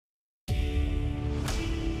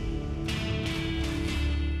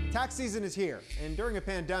Tax season is here, and during a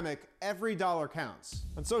pandemic, every dollar counts.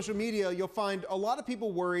 On social media, you'll find a lot of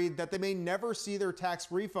people worried that they may never see their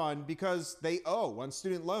tax refund because they owe on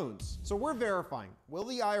student loans. So we're verifying, will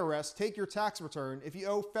the IRS take your tax return if you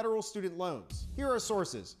owe federal student loans? Here are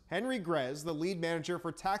sources. Henry Grez, the lead manager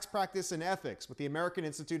for tax practice and ethics with the American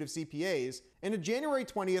Institute of CPAs, in a January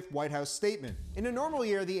 20th White House statement. In a normal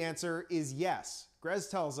year, the answer is yes. Grez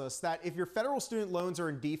tells us that if your federal student loans are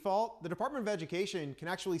in default, the Department of Education can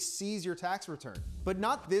actually seize your tax return. But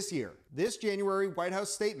not this year. This January White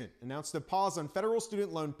House statement announced a pause on federal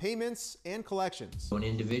student loan payments and collections. So an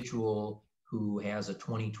individual who has a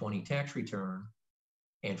 2020 tax return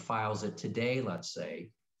and files it today, let's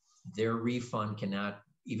say, their refund cannot,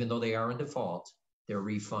 even though they are in default, their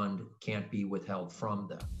refund can't be withheld from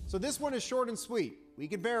them. So this one is short and sweet. We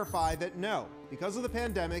can verify that no, because of the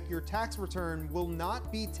pandemic, your tax return will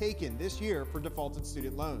not be taken this year for defaulted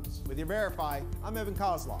student loans. With your Verify, I'm Evan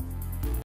Kozloff.